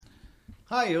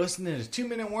Hi, you're listening to 2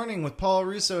 Minute Warning with Paul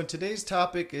Russo, and today's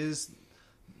topic is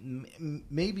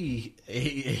maybe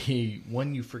a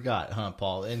one you forgot, huh,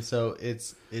 Paul? And so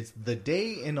it's the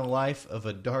day in the life of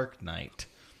a Dark Knight.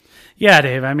 Yeah,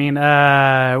 Dave. I mean,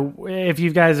 if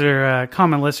you guys are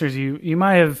common listeners, you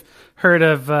might have heard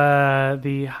of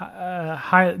the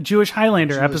Jewish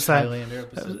Highlander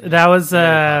episode. That was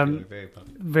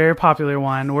very popular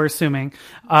one. We're assuming,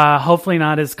 hopefully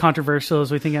not as controversial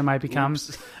as we think it might become.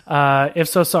 If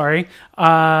so, sorry.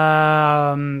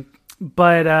 But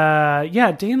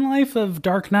yeah, day in the life of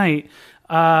Dark Knight.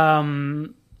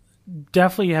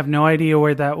 Definitely have no idea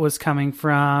where that was coming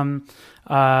from.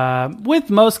 With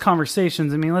most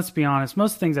conversations, I mean, let's be honest,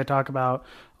 most things I talk about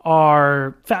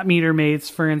are fat meter mates,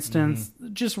 for instance,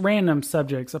 just random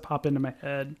subjects that pop into my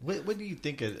head. What do you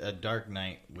think a Dark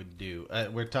Knight would do?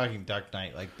 We're talking Dark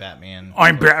Knight like Batman.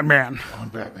 I'm Batman. I'm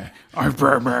Batman. I'm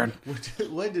Batman.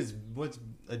 What's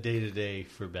a day-to-day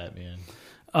for Batman?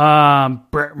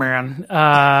 Batman.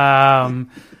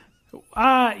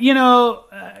 We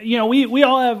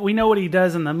know what he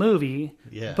does in the movie.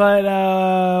 Yeah.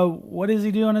 But what does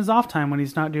he do on his off time when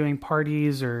he's not doing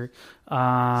parties or? He's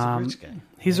a rich guy.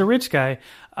 He's a rich guy.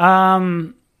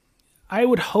 I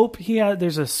would hope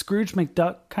there's a Scrooge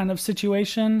McDuck kind of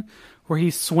situation where he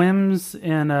swims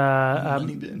in a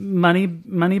money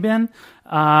bin.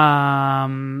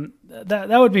 That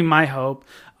would be my hope.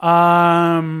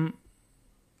 I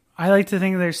like to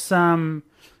think there's some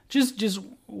just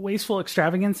wasteful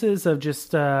extravagances of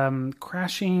just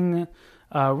crashing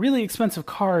really expensive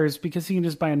cars because he can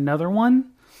just buy another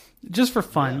one just for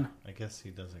fun. Yeah, I guess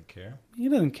he doesn't care. He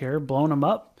doesn't care. Blowing them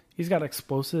up. He's got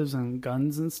explosives and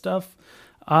guns and stuff.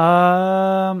 We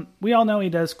all know he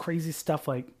does crazy stuff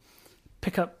like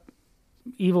pick up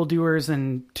evildoers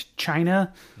in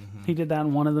China. Mm-hmm. He did that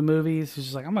in one of the movies. He's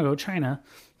just like, I'm going to go to China,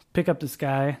 pick up this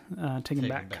guy, take him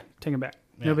back. Take him back.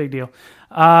 Yeah. No big deal.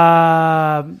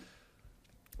 But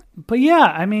yeah,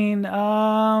 I mean,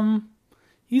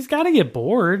 he's got to get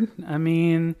bored. I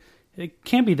mean, it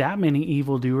can't be that many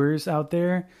evildoers out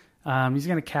there. He's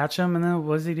going to catch them, and then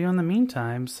what does he do in the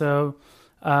meantime? So,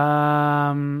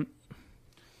 I'm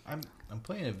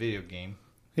playing a video game.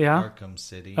 Yeah, Arkham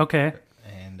City. Okay.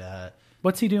 And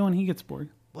what's he doing when he gets bored?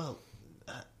 Well,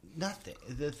 nothing.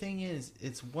 The thing is,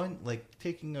 it's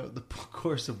taking the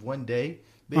course of one day,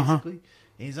 basically.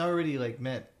 And he's already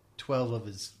met 12 of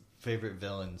his favorite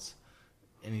villains,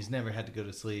 and he's never had to go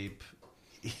to sleep.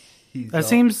 That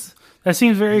seems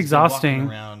very exhausting. Been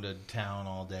walking around a town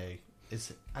all day.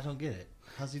 I don't get it.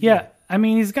 How's he do it? I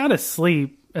mean, he's got to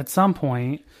sleep at some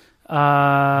point.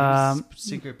 His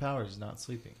secret power is not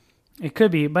sleeping. It could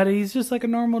be, but he's just like a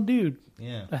normal dude.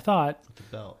 Yeah, I thought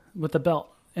with the belt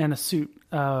and a suit,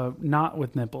 not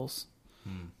with nipples.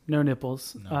 No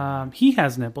nipples. No. He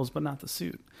has nipples, but not the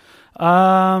suit.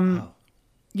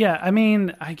 Yeah, I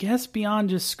mean, I guess beyond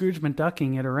just Scrooge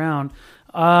McDucking it around,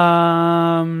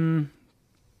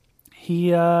 he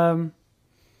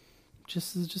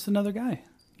just is just another guy,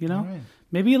 you know? Right.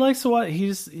 Maybe he likes to watch,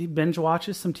 he binge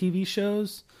watches some TV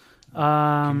shows.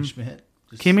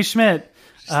 Kimmy Schmidt.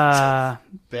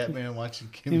 Batman watching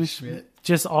Kimmy Schmidt.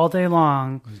 Just all day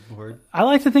long. He's bored. I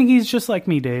like to think he's just like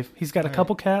me, Dave. He's got a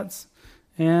couple cats,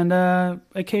 and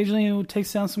occasionally he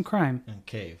takes down some crime. In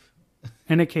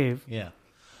a cave. Yeah.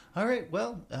 All right.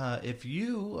 Well, if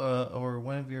you or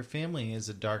one of your family is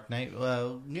a Dark Knight,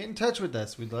 get in touch with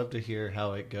us. We'd love to hear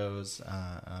how it goes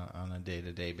on a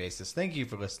day-to-day basis. Thank you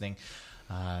for listening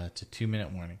to 2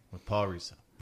 Minute Warning with Paul Russo.